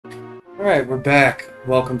Alright, we're back.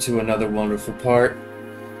 Welcome to another wonderful part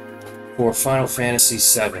for Final Fantasy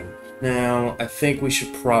VII. Now, I think we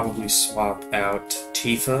should probably swap out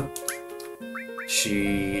Tifa.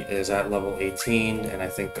 She is at level 18, and I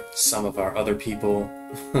think some of our other people,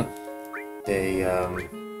 they,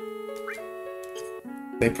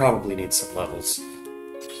 they probably need some levels.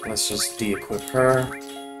 Let's just de-equip her.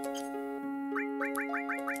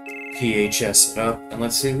 PHS it up, and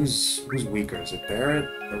let's see who's weaker. Is it Barret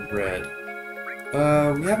or Red?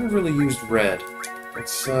 We haven't really used Red.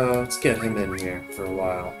 Let's get him in here for a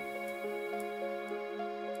while.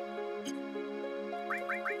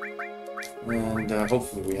 And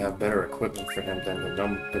hopefully we have better equipment for him than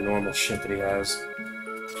the normal shit that he has.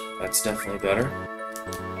 That's definitely better.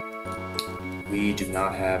 We do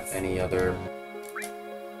not have any other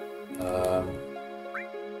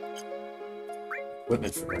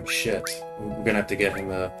equipment for him. Shit. We're gonna have to get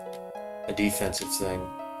him a defensive thing.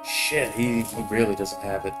 Shit, he really doesn't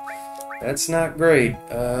have it. That's not great.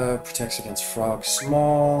 Protects against frog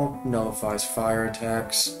small, nullifies fire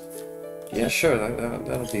attacks. Yeah, sure,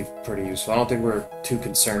 that'll be pretty useful. I don't think we're too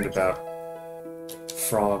concerned about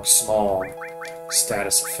frog small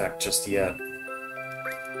status effect just yet.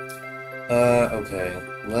 Okay.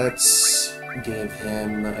 Let's give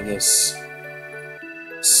him, I guess,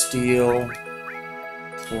 steel,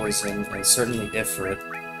 poison, and certainly Ifrit,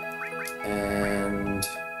 and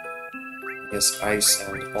I guess ice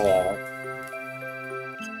and all.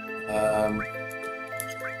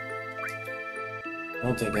 I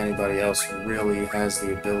don't think anybody else really has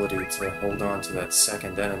the ability to hold on to that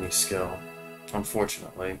second enemy skill,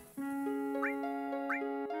 unfortunately.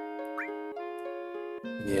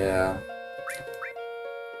 Yeah.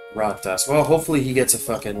 Rot dust. Well, hopefully he gets a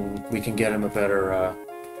fucking... we can get him a better,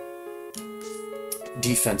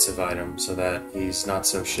 defensive item so that he's not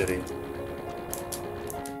so shitty.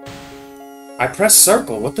 I pressed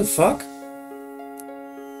circle, what the fuck?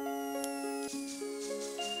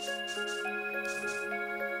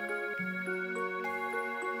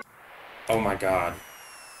 Oh my god.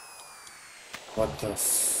 What the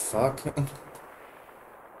fuck?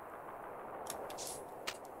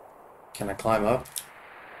 Can I climb up?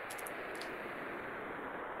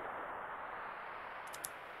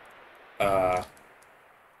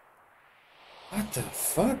 What the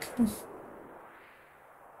fuck?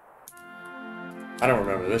 I don't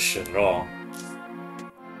remember this shit at all.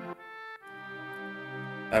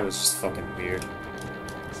 That was just fucking weird.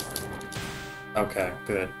 Okay,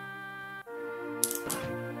 good.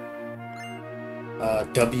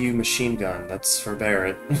 W machine gun, that's for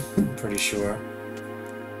Barret, pretty sure.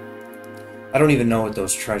 I don't even know what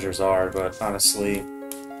those treasures are, but honestly,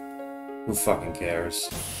 who fucking cares?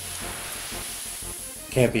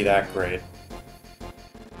 Can't be that great.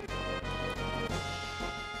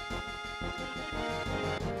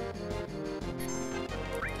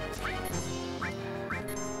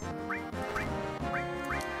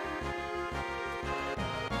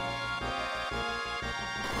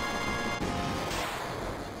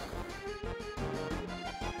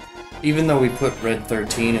 Even though we put Red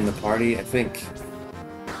 13 in the party, I think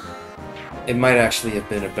it might actually have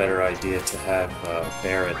been a better idea to have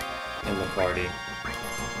Barret in the party.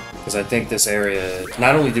 Because I think this area,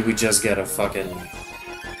 not only did we just get a fucking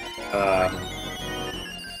a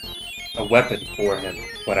weapon for him,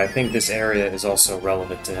 but I think this area is also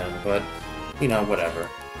relevant to him, but, you know, whatever.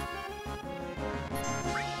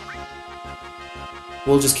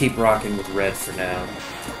 We'll just keep rocking with Red for now.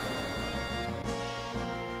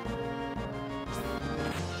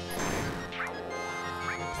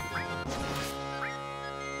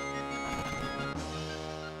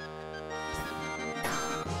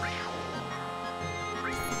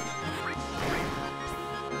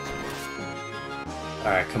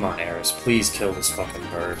 Alright, come on, Eris. Please kill this fucking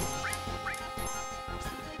bird.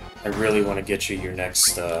 I really want to get you your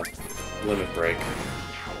next, limit break.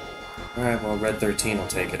 Alright, well, Red 13 will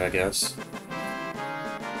take it, I guess.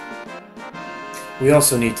 We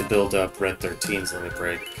also need to build up Red 13's limit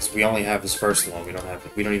break, because we only have his first one. We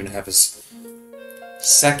don't even have his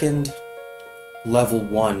second level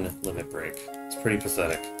 1 limit break. It's pretty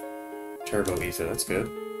pathetic. Turbo ether, that's good.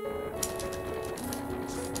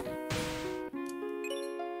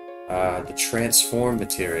 The transform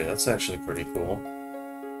materia, that's actually pretty cool.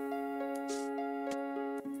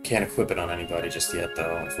 Can't equip it on anybody just yet,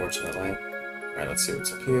 though, unfortunately. Alright, let's see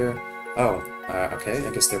what's up here. Oh, okay,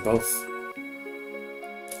 I guess they're both,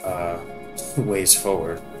 ways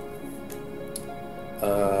forward.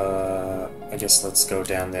 I guess let's go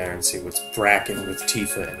down there and see what's bracking with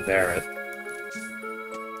Tifa and Barret.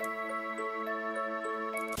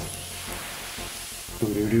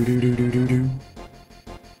 Boo-doo-doo-doo-doo-doo-doo.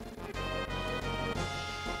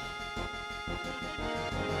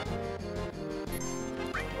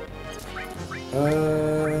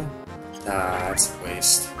 Nah, it's a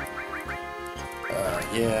waste.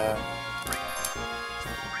 Yeah.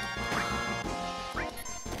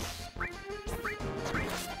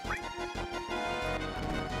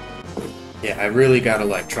 Yeah, I really gotta,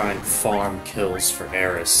 like, try and farm kills for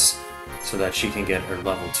Eris so that she can get her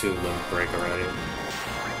level 2 limit break already.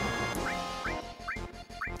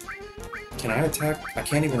 Can I attack? I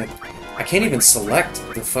can't even select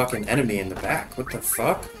the fucking enemy in the back. What the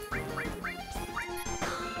fuck?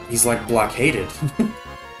 He's, like, blockaded.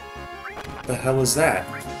 The hell is that?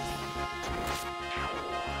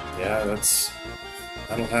 Yeah,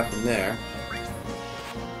 that'll happen there.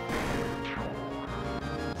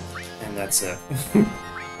 And that's it.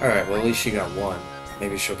 Alright, well at least she got one.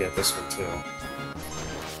 Maybe she'll get this one too.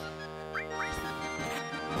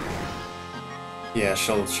 Yeah,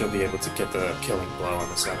 she'll be able to get the killing blow on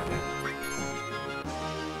this enemy.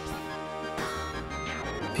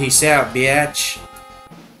 Peace out, biatch!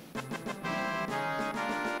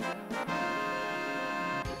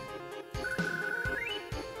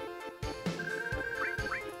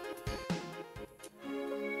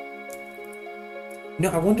 No,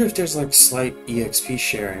 I wonder if there's like slight EXP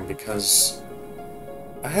sharing because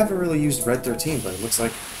I haven't really used Red 13, but it looks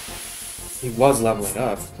like he was leveling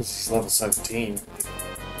up because he's level 17.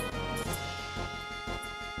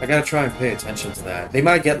 I gotta try and pay attention to that. They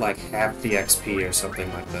might get like half the XP or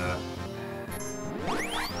something like that.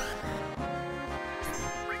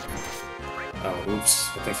 Oh, oops.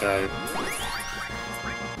 I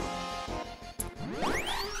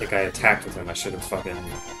think I attacked with him. I should have fucking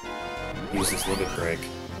use his limit break.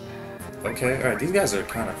 Okay, alright, these guys are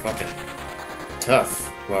kind of fucking tough.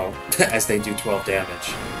 Well, as they do 12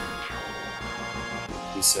 damage.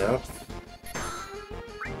 Peace out.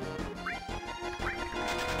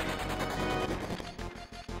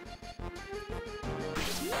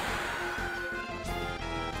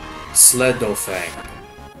 Sledofang.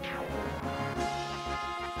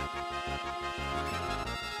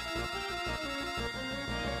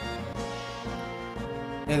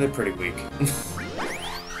 Yeah, they're pretty weak.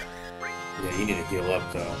 Yeah, you need to heal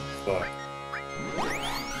up, though. Fuck.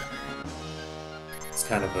 It's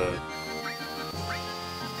kind of a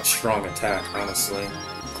strong attack, honestly.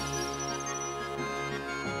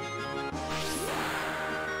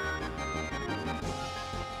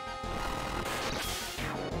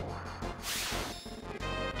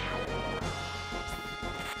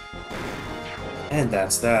 And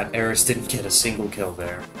that's that. Eris didn't get a single kill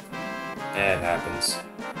there. It happens.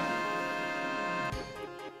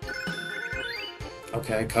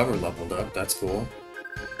 Okay, cover leveled up, that's cool.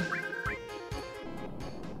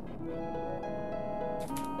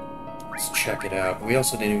 Let's check it out. We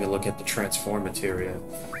also didn't even look at the transform materia.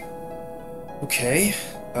 Okay,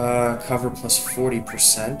 cover plus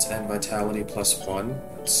 40% and vitality plus 1.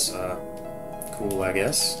 That's, cool, I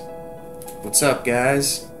guess. What's up,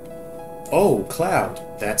 guys? Oh, Cloud,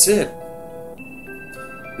 that's it.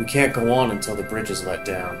 We can't go on until the bridge is let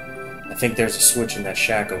down. I think there's a switch in that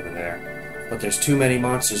shack over there. But there's too many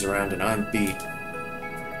monsters around and I'm beat.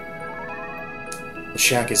 The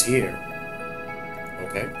shack is here.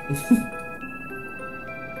 Okay.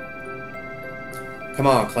 Come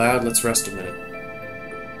on, Cloud, let's rest a minute.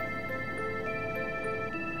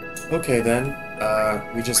 Okay then,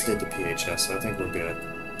 we just did the PHS, so I think we're good.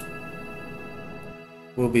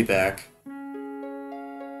 We'll be back.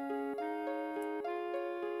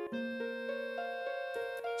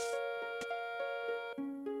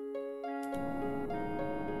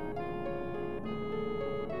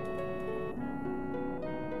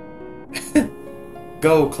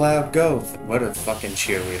 Go, Cloud, go! What a fucking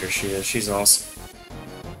cheerleader she is. She's awesome.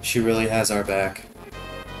 She really has our back.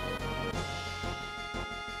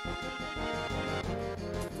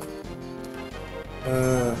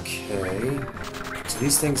 Okay. So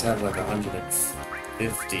these things have like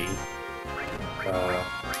 150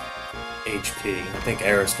 HP. I think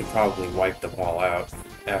Eris could probably wipe them all out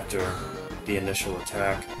after the initial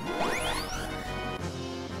attack.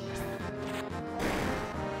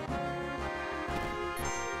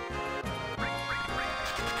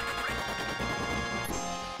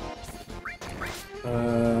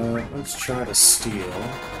 Let's try to steal.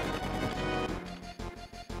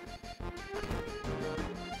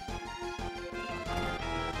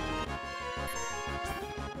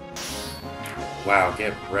 Wow,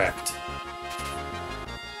 get wrecked.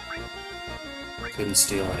 Couldn't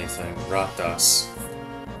steal anything. Rocked us.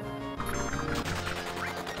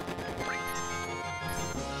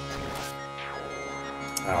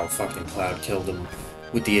 how fucking Cloud killed him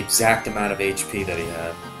with the exact amount of HP that he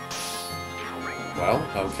had. Well,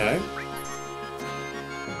 okay.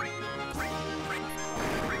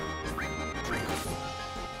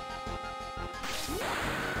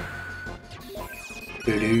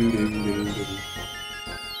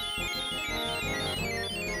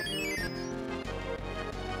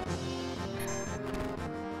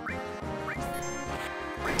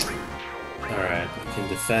 Alright, you can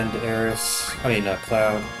defend Eris. I mean,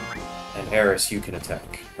 Cloud. And Eris, you can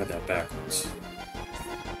attack. Had that backwards.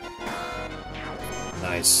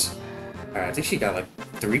 Nice. Alright, I think she got like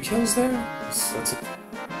 3 kills there? That's a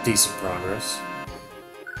decent progress.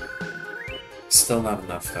 Still not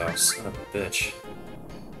enough though, son of a bitch.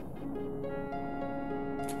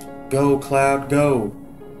 Go, Cloud, go!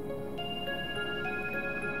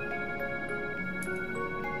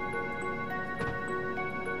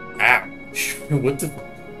 Ouch! What the...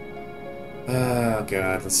 Oh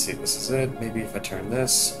god, let's see, this is it. Maybe if I turn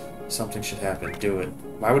this, something should happen. Do it.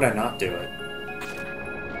 Why would I not do it?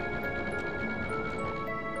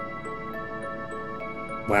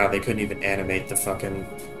 Wow, they couldn't even animate the fucking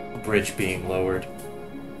bridge being lowered.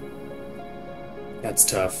 That's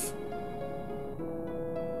tough.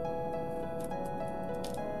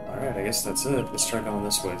 Alright, I guess that's it. Let's try going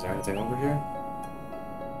this way. Is there anything over here?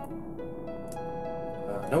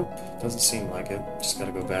 Nope, doesn't seem like it. Just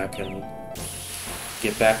gotta go back and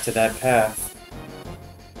get back to that path.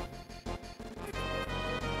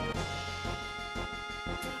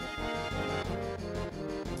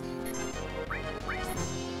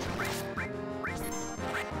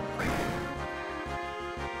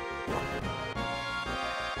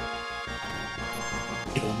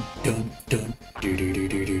 Dun dun dun do do do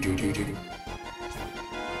do do do do do.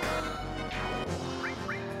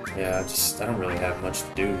 Yeah, I don't really have much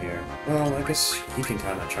to do here. Well, I guess he can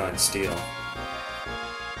kind of try and steal.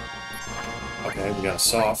 Okay, we got a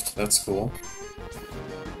soft. That's cool.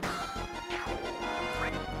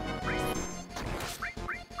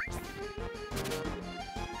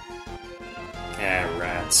 Ah,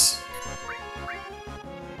 rats.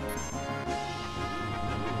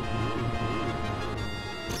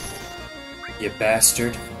 You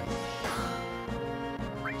bastard.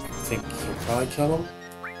 Think he'll probably kill him?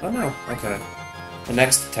 Oh no, okay. The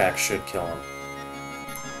next attack should kill him.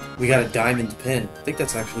 We got a diamond pin. I think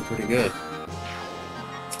that's actually pretty good.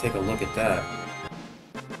 Let's take a look at that.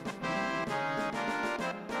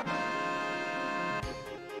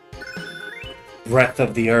 Breath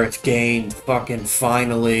of the Earth gained, fucking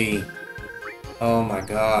finally. Oh my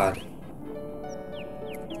god.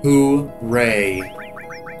 Hooray.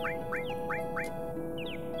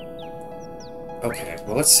 Okay,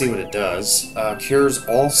 well let's see what it does. Cures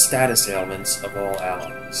all status ailments of all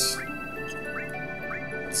allies.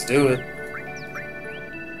 Let's do it.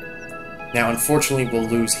 Now, unfortunately, we'll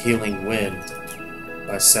lose Healing Wind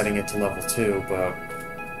by setting it to level 2, but...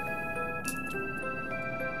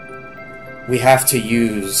 we have to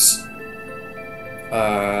use...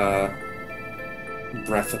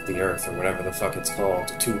 Breath of the Earth, or whatever the fuck it's called,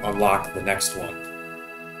 to unlock the next one.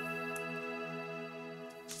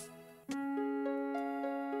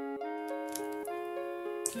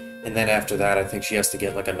 And then after that, I think she has to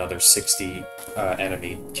get like another 60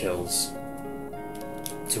 enemy kills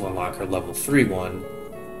to unlock her level 3 one.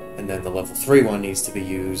 And then the level 3 one needs to be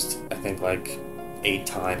used, I think, like 8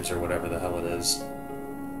 times or whatever the hell it is,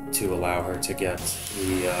 to allow her to get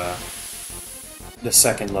the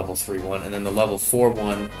second level 3 one. And then the level 4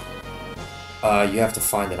 one, you have to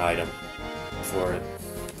find an item for it.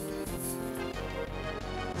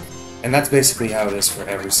 And that's basically how it is for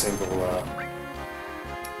every single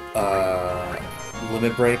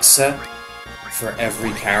limit break set for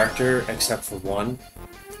every character except for one,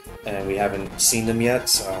 and we haven't seen them yet,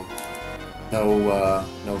 so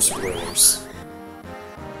no spoilers.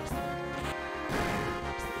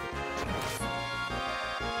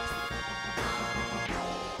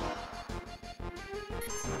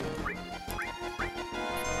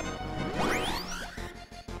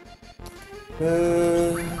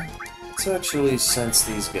 Let's actually sense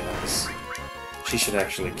these guys. She should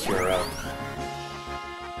actually cure up.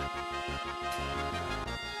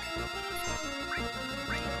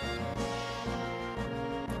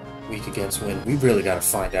 Weak against wind. We really gotta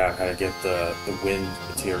find out how to get the wind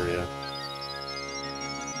materia.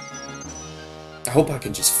 I hope I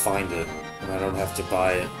can just find it and I don't have to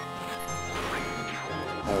buy it.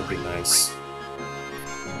 That would be nice.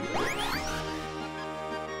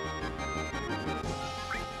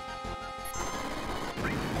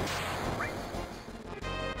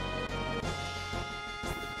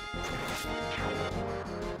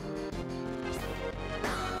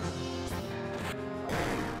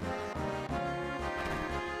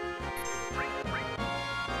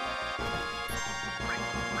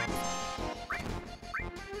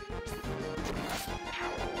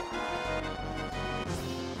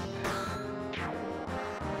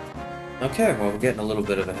 Okay, well, we're getting a little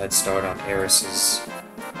bit of a head start on Eris's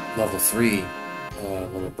level 3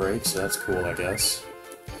 limit break, so that's cool, I guess.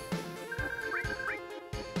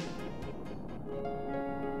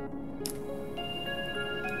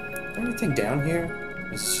 Anything down here?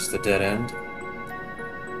 Is this just a dead end?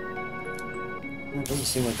 It doesn't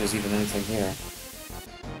seem like there's even anything here.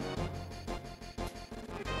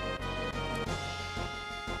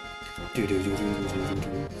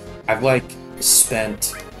 I've, like,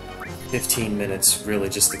 spent 15 minutes really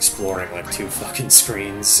just exploring, like, 2 fucking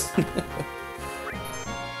screens.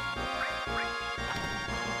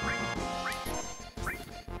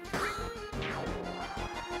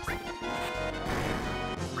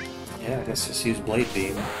 Yeah, I guess just use Blade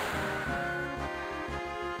Beam.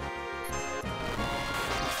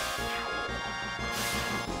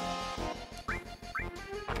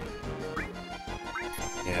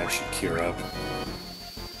 Yeah, I should cure up.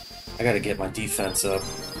 I gotta get my defense up.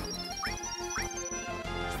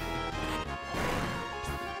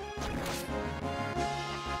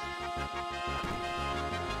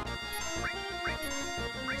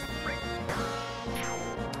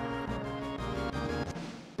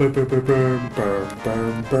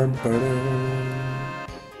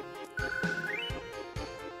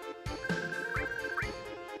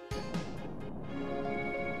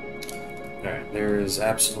 Alright, there's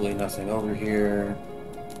absolutely nothing over here.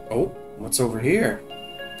 Oh, what's over here?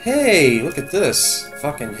 Hey, look at this.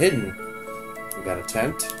 Fucking hidden. We got a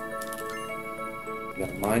tent. We got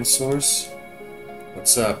a mine source.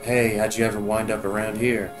 What's up? Hey, how'd you ever wind up around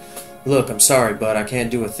here? Look, I'm sorry, bud, I can't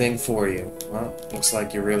do a thing for you. Well, looks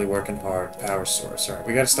like you're really working hard. Power source. Alright,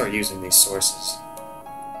 we gotta start using these sources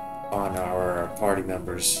on our party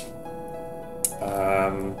members.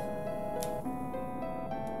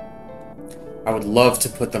 I would love to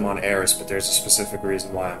put them on Eris, but there's a specific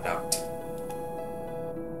reason why I'm not.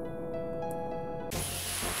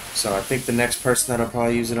 So I think the next person that I'll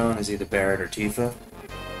probably use it on is either Barret or Tifa.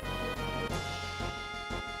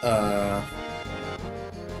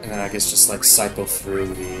 And then I guess just like cycle through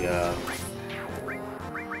the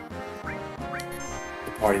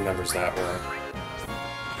party members that way.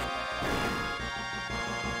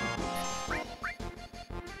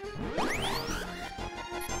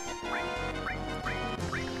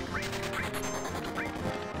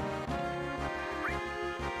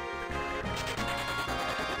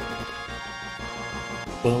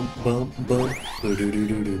 Bum bum bum. Do do do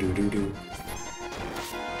do do do do do.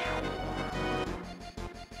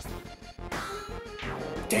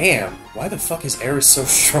 Damn! Why the fuck is Eris so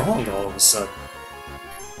strong all of a sudden?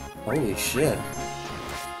 Holy shit.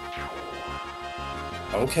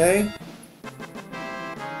 Okay.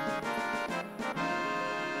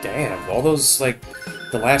 Damn, all those, like,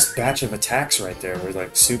 the last batch of attacks right there were,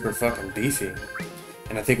 like, super fucking beefy.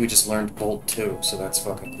 And I think we just learned Bolt too, so that's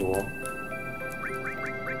fucking cool.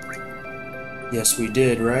 Yes, we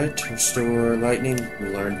did, right? Restore Lightning. We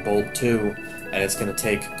learned Bolt 2, and it's gonna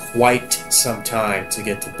take quite some time to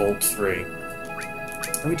get to Bolt 3.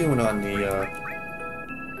 How are we doing on the,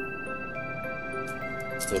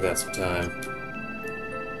 Still got some time.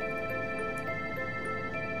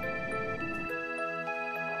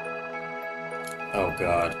 Oh,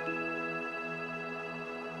 God.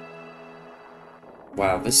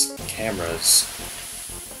 Wow, this camera's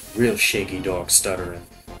real shaky dog stuttering.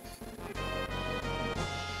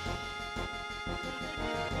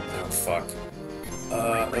 Fuck.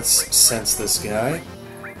 Let's sense this guy.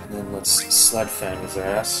 And then let's sled fang his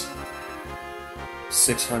ass.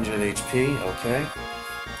 600 HP, okay.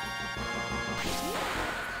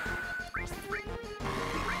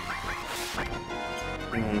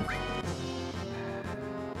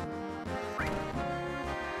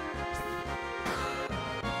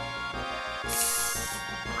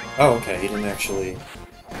 Oh, okay, he didn't actually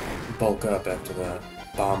bulk up after that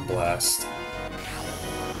bomb blast.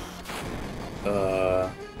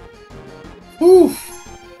 Whew!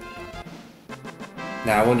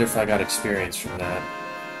 Now, I wonder if I got experience from that.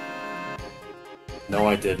 No,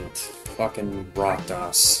 I didn't. Fucking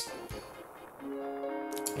Rakdos.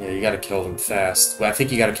 Yeah, you gotta kill them fast. Well, I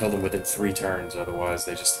think you gotta kill them within 3 turns, otherwise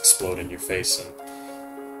they just explode in your face and...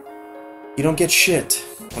 you don't get shit,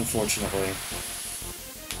 unfortunately.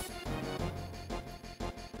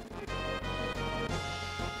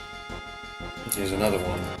 Here's another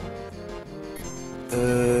one.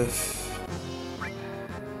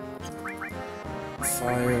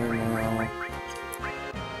 Fire now.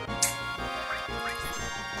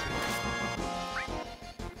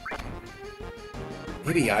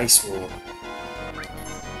 Maybe ice will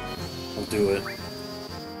do it.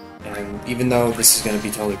 And even though this is going to be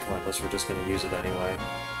totally pointless, we're just going to use it anyway.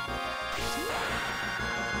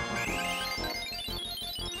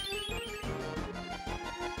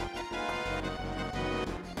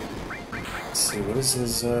 see, what is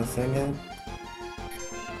his thing at?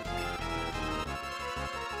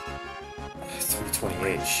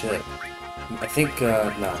 328, shit. I think,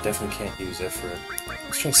 no, definitely can't use Ifrit.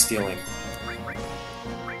 Let's try stealing.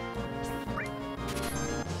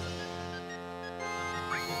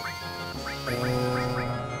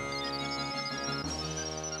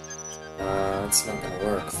 It's not gonna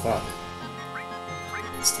work, fuck.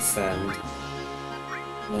 Let's defend.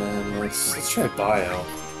 And let's try Bio.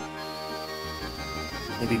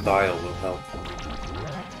 Maybe Bio will help.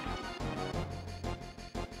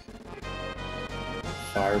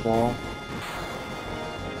 Fireball.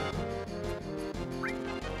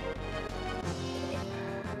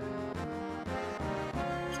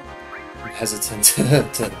 I'm hesitant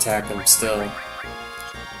to attack him still.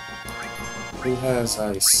 Who has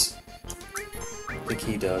ice? I think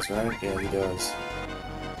he does, right? Yeah, he does.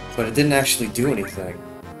 But it didn't actually do anything.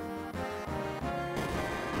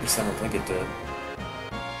 At least I don't think it did.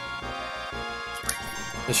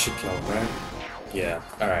 This should kill him, right? Yeah,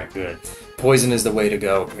 alright, good. Poison is the way to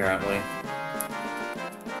go, apparently.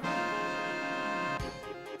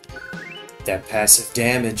 That passive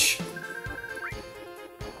damage.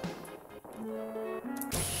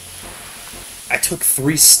 I took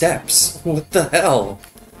 3 steps. What the hell?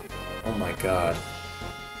 Oh my god.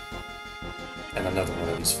 And another one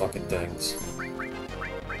of these fucking things.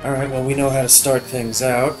 Alright, well, we know how to start things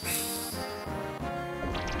out.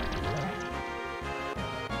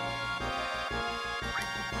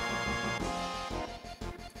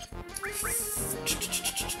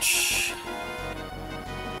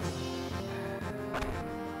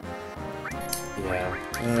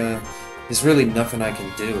 Yeah. There's really nothing I can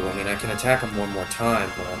do. I mean, I can attack him one more time,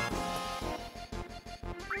 but...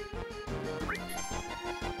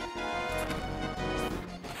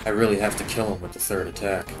 I really have to kill him with the 3rd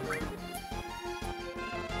attack.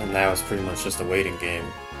 And now it's pretty much just a waiting game.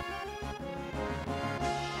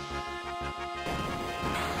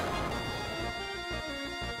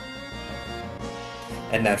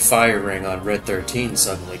 And that fire ring on Red 13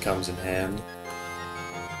 suddenly comes in hand.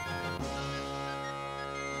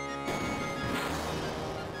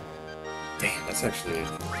 Damn, that's actually a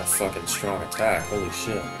fucking strong attack. Holy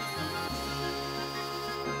shit.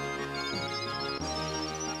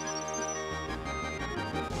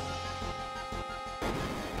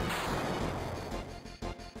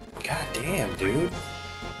 God damn, dude.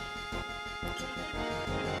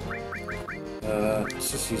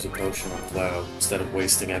 Let's just use a potion on Cloud instead of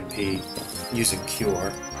wasting MP using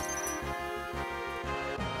Cure.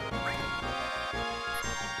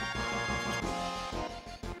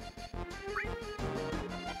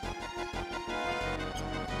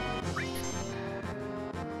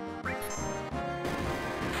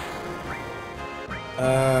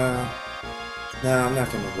 No, I'm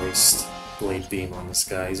not gonna waste Blade Beam on this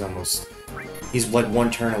guy. He's like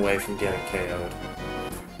 1 turn away from getting KO'd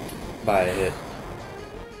by a hit.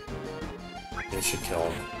 It should kill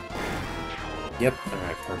him. Yep,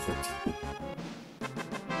 alright, perfect.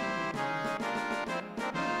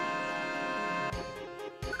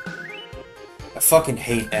 I fucking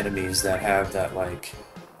hate enemies that have that, like,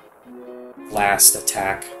 last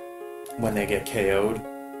attack when they get KO'd.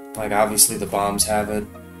 Like, obviously the bombs have it.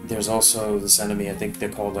 There's also this enemy, I think they're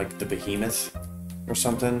called, like, the Behemoth or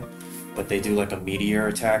something. But they do, like, a meteor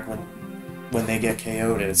attack when they get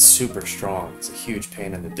KO'd, and it's super strong. It's a huge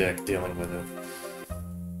pain in the dick dealing with it.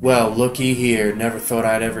 Well, looky here. Never thought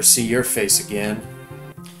I'd ever see your face again.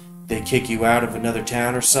 They kick you out of another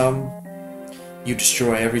town or something? You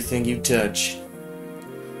destroy everything you touch.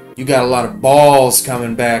 You got a lot of balls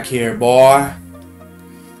coming back here, boy.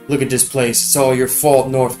 Look at this place. It's all your fault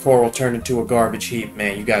North Coral turned into a garbage heap.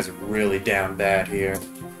 Man, you guys are really down bad here.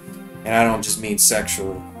 And I don't just mean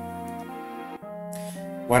sexually.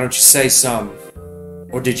 Why don't you say something?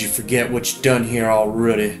 Or did you forget what you done here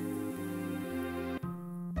already?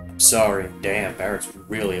 I'm sorry. Damn, Barret's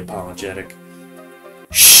really apologetic.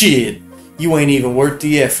 Shit! You ain't even worth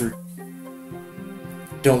the effort.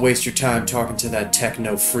 Don't waste your time talking to that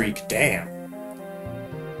techno freak. Damn.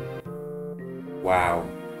 Wow.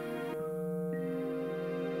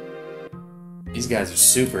 These guys are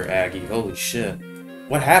super aggy. Holy shit.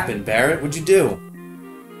 What happened, Barret? What'd you do?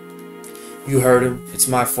 You heard him. It's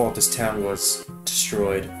my fault this town was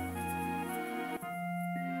destroyed.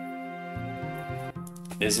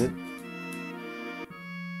 Is it?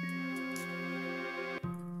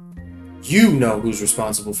 You know who's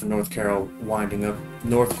responsible for North Coral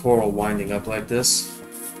winding up like this.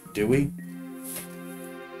 Do we?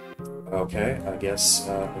 Okay, I guess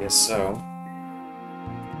so.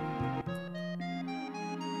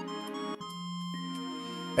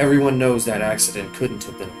 Everyone knows that accident couldn't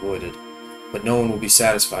have been avoided, but no one will be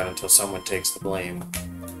satisfied until someone takes the blame.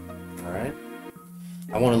 Alright?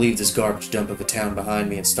 I want to leave this garbage dump of a town behind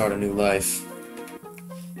me and start a new life.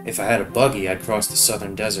 If I had a buggy, I'd cross the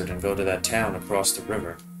southern desert and go to that town across the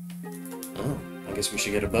river. Oh, I guess we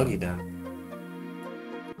should get a buggy then.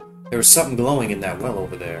 There was something glowing in that well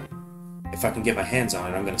over there. If I can get my hands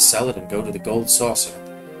on it, I'm going to sell it and go to the gold saucer.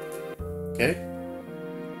 Okay?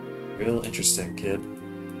 Real interesting, kid.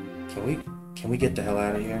 Can we get the hell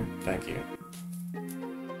out of here? Thank you.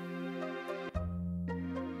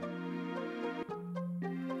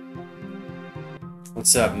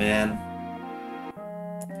 What's up, man?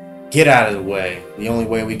 Get out of the way. The only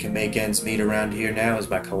way we can make ends meet around here now is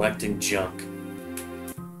by collecting junk.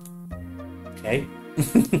 Okay?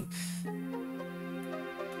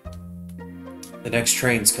 The next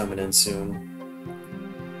train's coming in soon.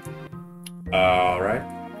 Alright.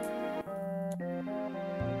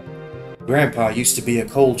 Grandpa used to be a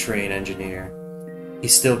coal train engineer. He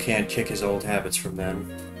still can't kick his old habits from then.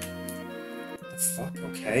 The fuck,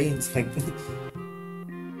 okay? It's like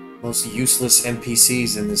most useless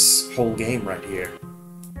NPCs in this whole game right here.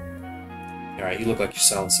 Alright, you look like you're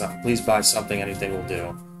selling something. Please buy something, anything will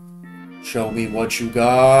do. Show me what you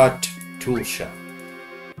got. Tool shop.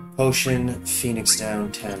 Potion, Phoenix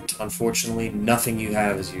Down, tent. Unfortunately, nothing you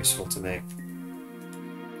have is useful to me.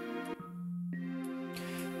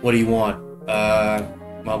 What do you want?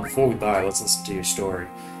 Well, before we buy, let's listen to your story.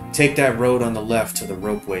 Take that road on the left to the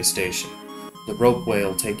ropeway station. The ropeway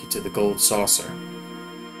will take you to the gold saucer.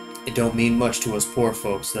 It don't mean much to us poor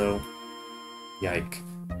folks, though. Yike.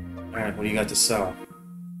 Alright, what do you got to sell?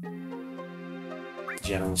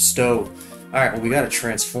 General stove. Alright, well, we gotta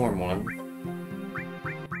transform one.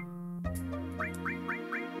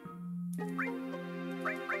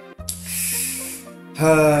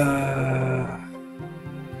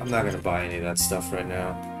 I'm not gonna buy any of that stuff right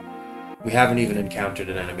now. We haven't even encountered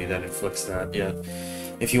an enemy that inflicts that yet.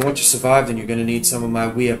 If you want to survive, then you're gonna need some of my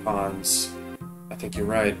weapons. I think you're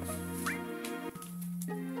right.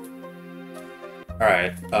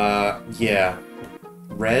 Alright, yeah.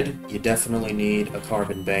 Red, you definitely need a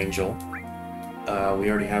carbon bangle. We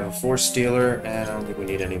already have a force stealer, and I don't think we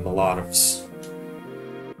need any molotovs.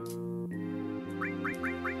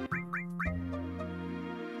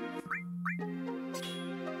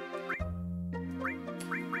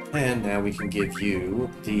 And now we can give you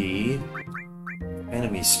the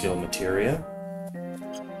enemy skill materia.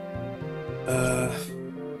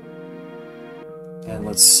 And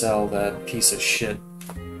let's sell that piece of shit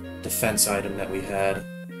defense item that we had.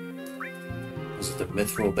 Was it the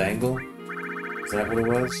mithril bangle? Is that what it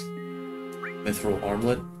was? Mithril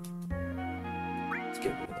armlet? Let's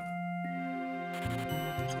get rid of that.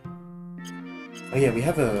 Oh yeah, we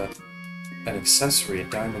have an accessory, a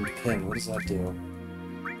diamond pin. What does that do?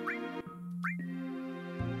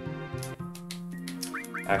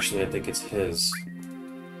 Actually, I think it's his.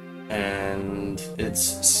 And it's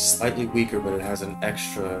slightly weaker, but it has an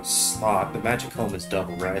extra slot. The magic comb is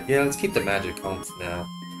double, right? Yeah, let's keep the magic comb for now.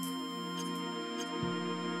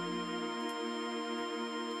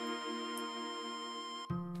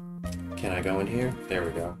 Can I go in here? There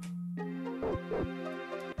we go.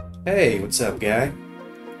 Hey, what's up, guy?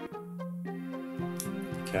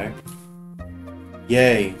 Okay.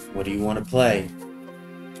 Yay, what do you want to play?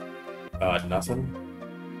 Nothing.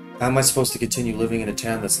 How am I supposed to continue living in a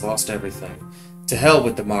town that's lost everything? To hell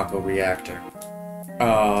with the Mako reactor.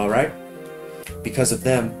 Alright. Because of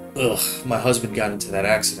them, my husband got into that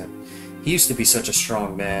accident. He used to be such a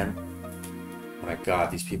strong man. My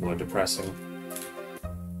god, these people are depressing.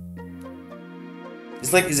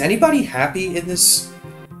 Is anybody happy in this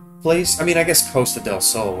place? I mean, I guess Costa del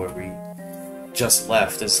Sol, where we just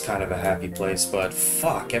left, is kind of a happy place, but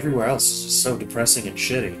fuck, everywhere else is just so depressing and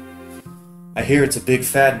shitty. I hear it's a big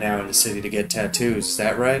fad now in the city to get tattoos, is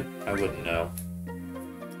that right? I wouldn't know.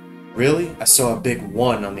 Really? I saw a big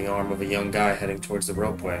 1 on the arm of a young guy heading towards the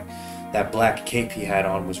ropeway. That black cape he had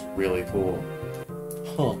on was really cool.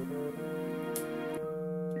 Huh.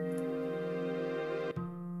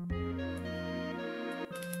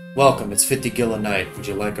 Welcome, it's 50 gil a night. Would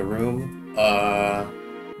you like a room?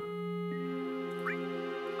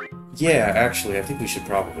 Yeah, actually, I think we should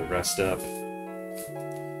probably rest up.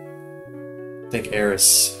 I think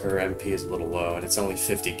Eris, her MP is a little low, and it's only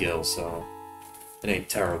 50 gil, so it ain't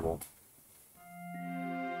terrible.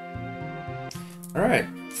 Alright,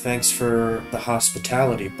 thanks for the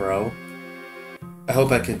hospitality, bro. I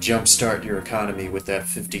hope I can jumpstart your economy with that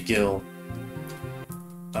 50 gil.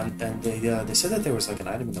 And they said that there was like an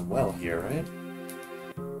item in the well here, right?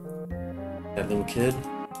 That little kid?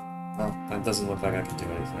 Well, that doesn't look like I can do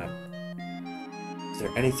anything. Is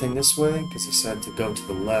there anything this way? Because I said to go to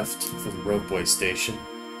the left for the ropeway station.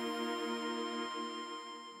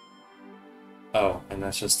 Oh, and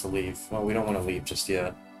that's just to leave. Well, we don't want to leave just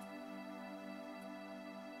yet.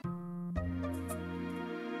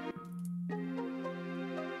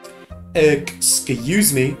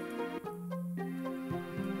 Excuse me.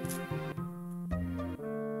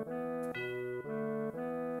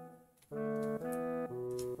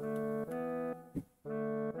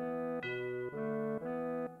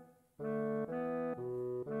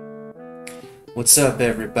 What's up,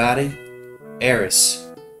 everybody? Eris.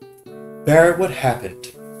 Barret, what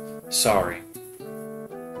happened? Sorry.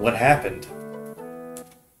 What happened?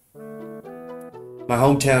 My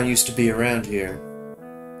hometown used to be around here.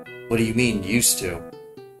 What do you mean, used to?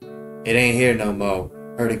 It ain't here no mo.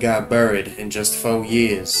 Heard it got buried in just 4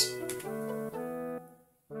 years.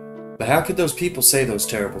 But how could those people say those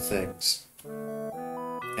terrible things?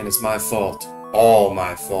 And it's my fault. All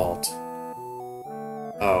my fault.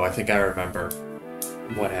 Oh, I think I remember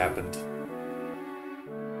what happened.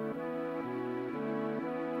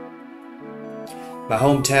 My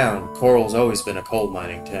hometown, Coral's always been a coal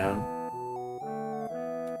mining town.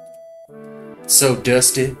 It's so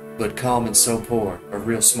dusty, but calm and so poor. A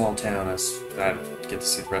real small town. I didn't get to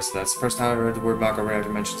see the rest of that. It's the first time I heard the word Mako Reactor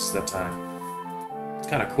mentioned since that time. It's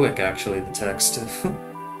kind of quick, actually, the text.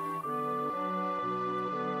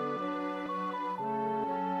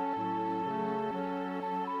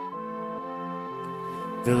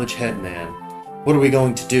 Village headman. What are we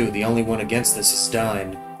going to do? The only one against this is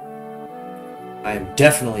Dine. I am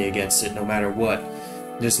definitely against it, no matter what.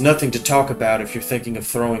 There's nothing to talk about if you're thinking of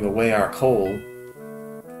throwing away our coal.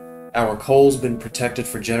 Our coal's been protected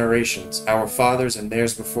for generations. Our fathers and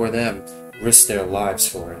theirs before them risked their lives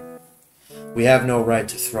for it. We have no right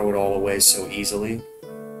to throw it all away so easily.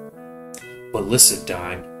 But listen,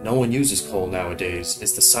 Dine, no one uses coal nowadays.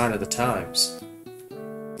 It's the sign of the times.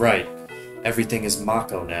 Right. Everything is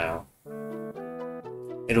Mako now.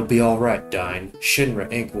 It'll be alright, Dine. Shinra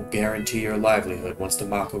Inc. will guarantee your livelihood once the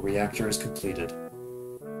Mako reactor is completed.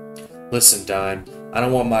 Listen, Dine, I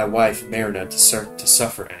don't want my wife, Myrna, to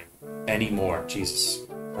suffer anymore. Jesus,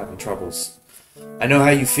 I'm having troubles. I know how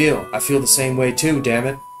you feel. I feel the same way too, damn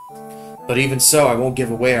it. But even so, I won't give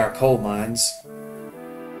away our coal mines.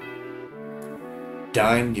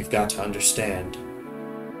 Dine, you've got to understand.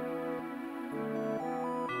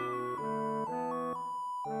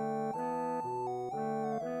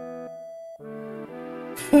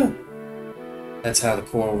 That's how the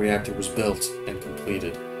coral reactor was built and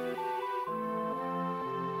completed.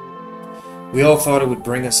 We all thought it would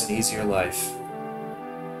bring us an easier life.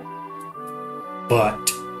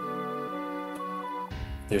 But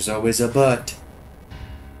there's always a but.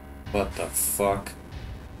 What the fuck?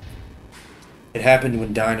 It happened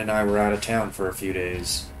when Dine and I were out of town for a few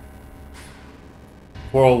days.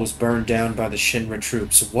 Coral was burned down by the Shinra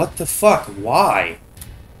troops. What the fuck? Why?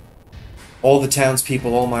 All the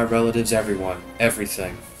townspeople, all my relatives, everyone.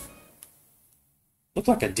 Everything. Looked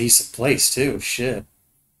like a decent place, too. Shit.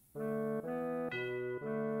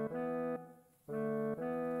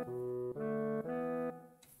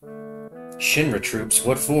 Shinra troops?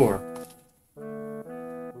 What for?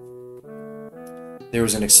 There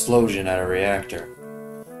was an explosion at a reactor.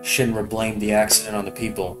 Shinra blamed the accident on the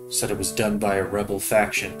people, said it was done by a rebel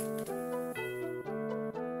faction.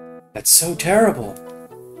 That's so terrible.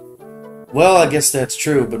 Well, I guess that's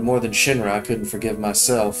true, but more than Shinra, I couldn't forgive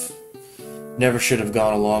myself. Never should have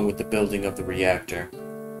gone along with the building of the reactor.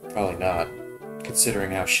 Probably not,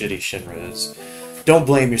 considering how shitty Shinra is. Don't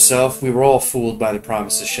blame yourself, we were all fooled by the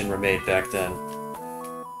promises Shinra made back then.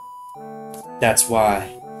 That's why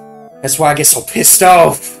I get so pissed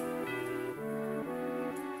off!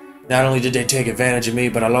 Not only did they take advantage of me,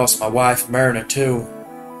 but I lost my wife, Myrna, too.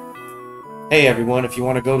 Hey everyone, if you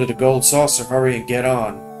want to go to the Gold Saucer, hurry and get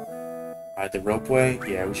on. Ride the ropeway?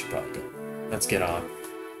 Yeah, we should probably go. Let's get on.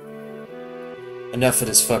 Enough of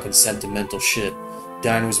this fucking sentimental shit.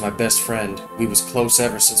 Dine was my best friend. We was close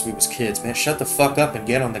ever since we was kids. Man, shut the fuck up and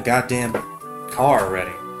get on the goddamn car already.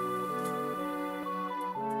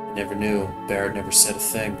 I never knew. Barret never said a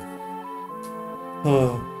thing.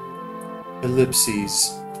 Oh.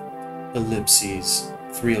 Ellipses. Ellipses.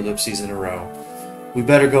 3 ellipses in a row. We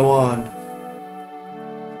better go on.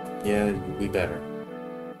 Yeah, we better.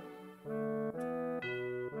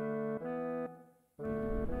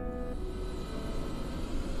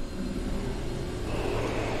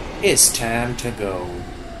 It's time to go.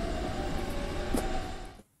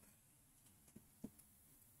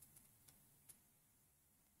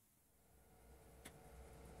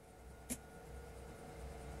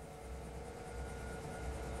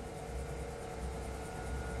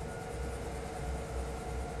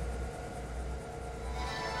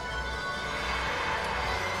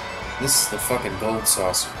 This is the fucking gold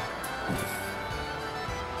saucer.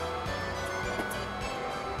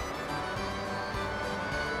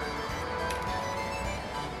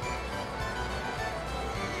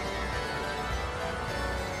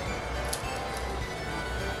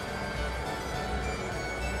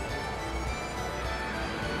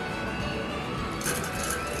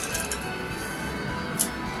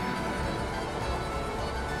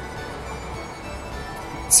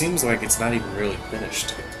 Seems like it's not even really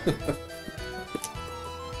finished.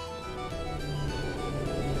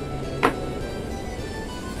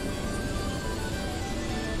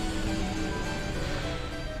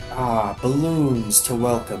 Ah, balloons to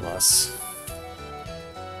welcome us.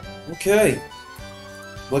 Okay.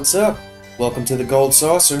 What's up? Welcome to the Gold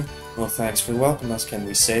Saucer. Well, thanks for welcoming us. Can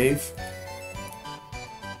we save?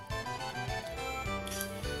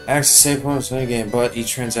 Access save points in any game, but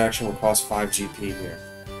each transaction will cost 5 GP here.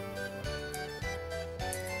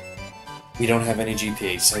 We don't have any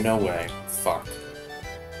GP, so no way. Fuck.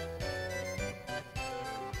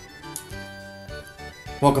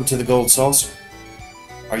 Welcome to the Gold Saucer.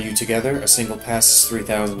 Are you together? A single pass is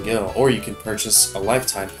 3,000 gil, or you can purchase a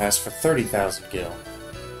lifetime pass for 30,000 gil.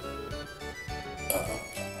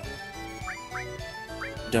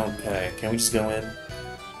 Don't pay. Can we just go in?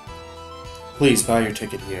 Please buy your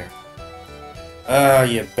ticket here. Ah,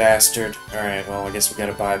 you bastard. Alright, well, I guess we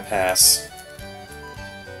gotta buy a pass.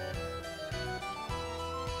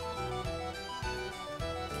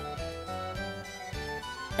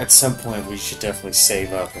 At some point, we should definitely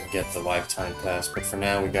save up and get the lifetime pass, but for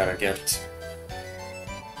now, we gotta get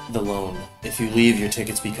the loan. If you leave, your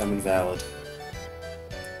tickets become invalid.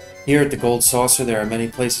 Here at the Gold Saucer, there are many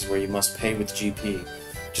places where you must pay with GP.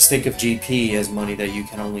 Just think of GP as money that you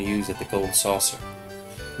can only use at the Gold Saucer.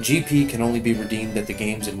 GP can only be redeemed at the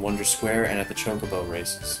games in Wonder Square and at the Chocobo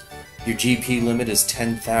races. Your GP limit is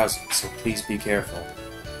 10,000, so please be careful.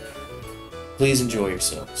 Please enjoy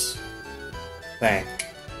yourselves. Thank.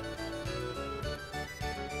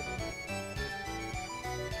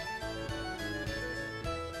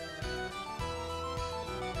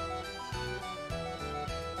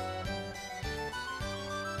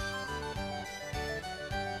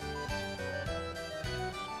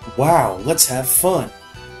 Wow, let's have fun!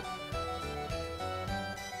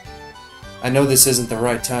 I know this isn't the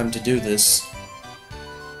right time to do this.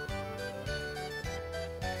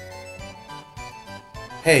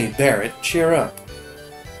 Hey, Barret, cheer up.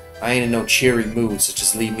 I ain't in no cheery mood, so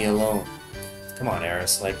just leave me alone. Come on,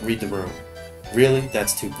 Eris, like, read the room. Really?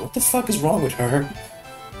 That's too... What the fuck is wrong with her?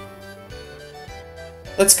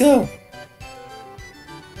 Let's go!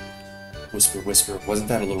 Whisper, whisper. Wasn't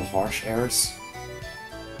that a little harsh, Eris?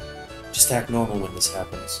 Just act normal when this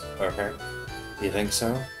happens. Okay. You think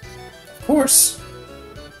so? Of course!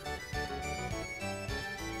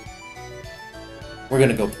 We're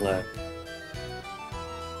gonna go play.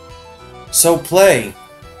 So play!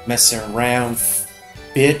 Messing around,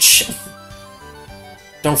 bitch!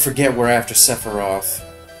 Don't forget we're after Sephiroth.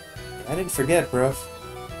 I didn't forget, bruv.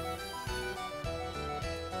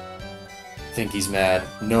 Think he's mad.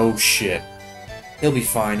 No shit. He'll be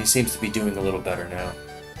fine. He seems to be doing a little better now.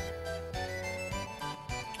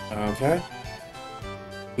 Okay.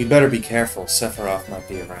 We better be careful. Sephiroth might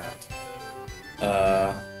be around.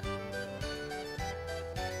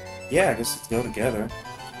 Yeah, I guess let's go together.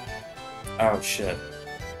 Oh, shit.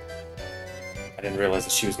 I didn't realize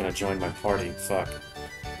that she was gonna join my party. Fuck.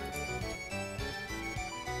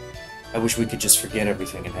 I wish we could just forget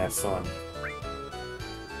everything and have fun.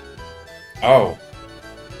 Oh.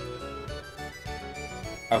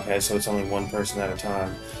 Okay, so it's only one person at a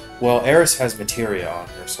time. Well, Eris has materia on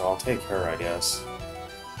her, so I'll take her, I guess.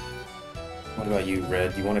 What about you,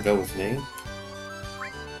 Red? You want to go with me?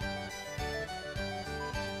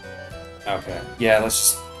 Okay. Yeah,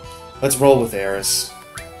 let's roll with Eris.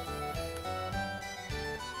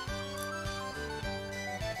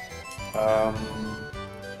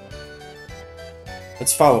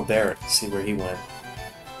 Let's follow Barret, see where he went.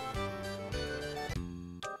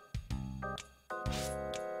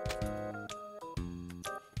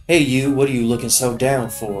 Hey you, what are you looking so down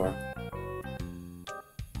for?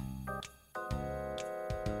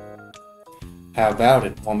 How about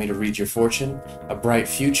it? Want me to read your fortune? A bright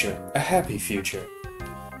future. A happy future.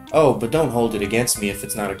 Oh, but don't hold it against me if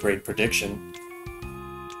it's not a great prediction.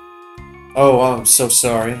 Oh, I'm so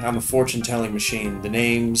sorry. I'm a fortune-telling machine. The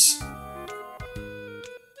name's...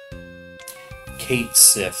 Kate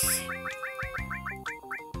Sith.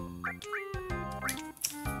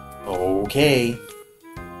 Okay.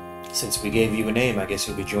 Since we gave you a name, I guess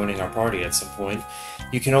you'll be joining our party at some point.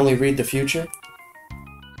 You can only read the future?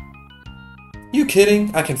 You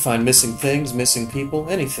kidding? I can find missing things, missing people,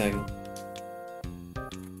 anything.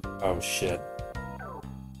 Oh shit.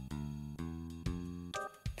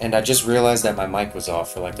 And I just realized that my mic was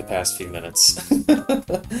off for like the past few minutes.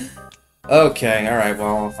 Okay, alright,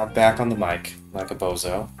 well, I'm back on the mic, like a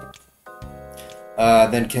bozo.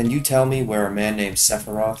 Then can you tell me where a man named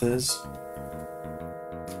Sephiroth is?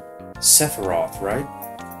 Sephiroth, right?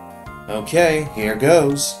 Okay, here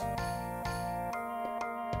goes.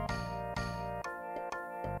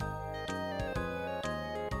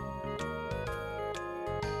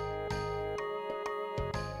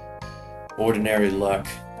 Ordinary luck.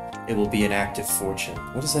 It will be an active fortune.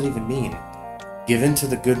 What does that even mean? Give in to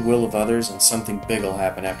the goodwill of others and something big will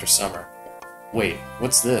happen after summer. Wait,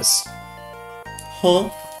 what's this? Huh?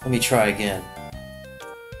 Let me try again.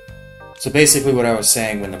 So basically what I was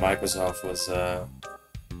saying when the mic was off was, I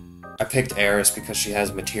picked Eris because she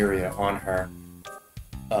has materia on her.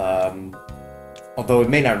 Although it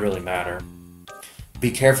may not really matter. Be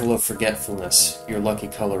careful of forgetfulness. Your lucky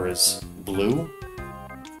color is blue?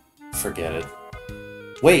 Forget it.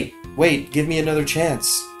 Wait, give me another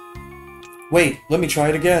chance. Wait, let me try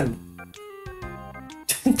it again.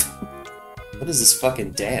 What is this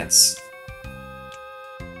fucking dance?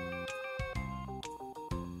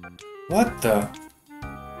 What the?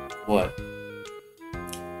 What?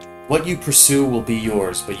 What you pursue will be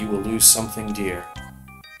yours, but you will lose something dear.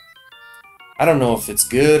 I don't know if it's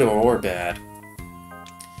good or bad.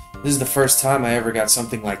 This is the first time I ever got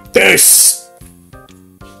something like this!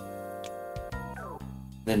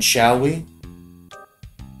 Then shall we?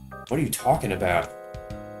 What are you talking about?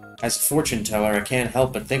 As a fortune teller, I can't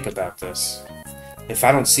help but think about this. If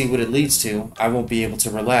I don't see what it leads to, I won't be able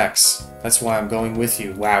to relax. That's why I'm going with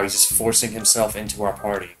you. Wow, he's just forcing himself into our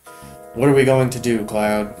party. What are we going to do,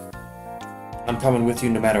 Cloud? I'm coming with you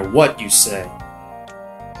no matter what you say.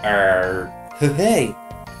 Hey!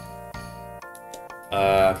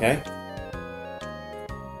 Okay.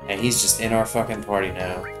 And he's just in our fucking party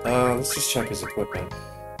now. Let's just check his equipment.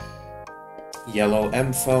 Yellow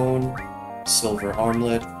M phone, silver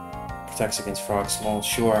armlet, protects against frog small,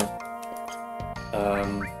 sure.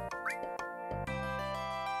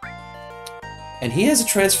 And he has a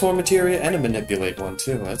transform materia and a manipulate one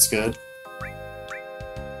too, that's good.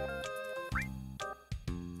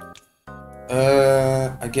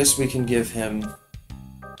 I guess we can give him...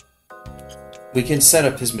 We can set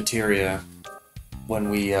up his materia when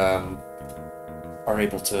we, are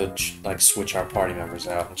able to, like, switch our party members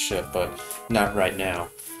out and shit, but not right now.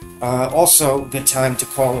 Also, good time to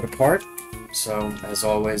call it apart. So, as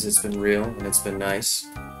always, it's been real, and it's been nice.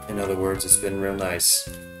 In other words, it's been real nice.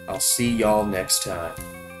 I'll see y'all next time.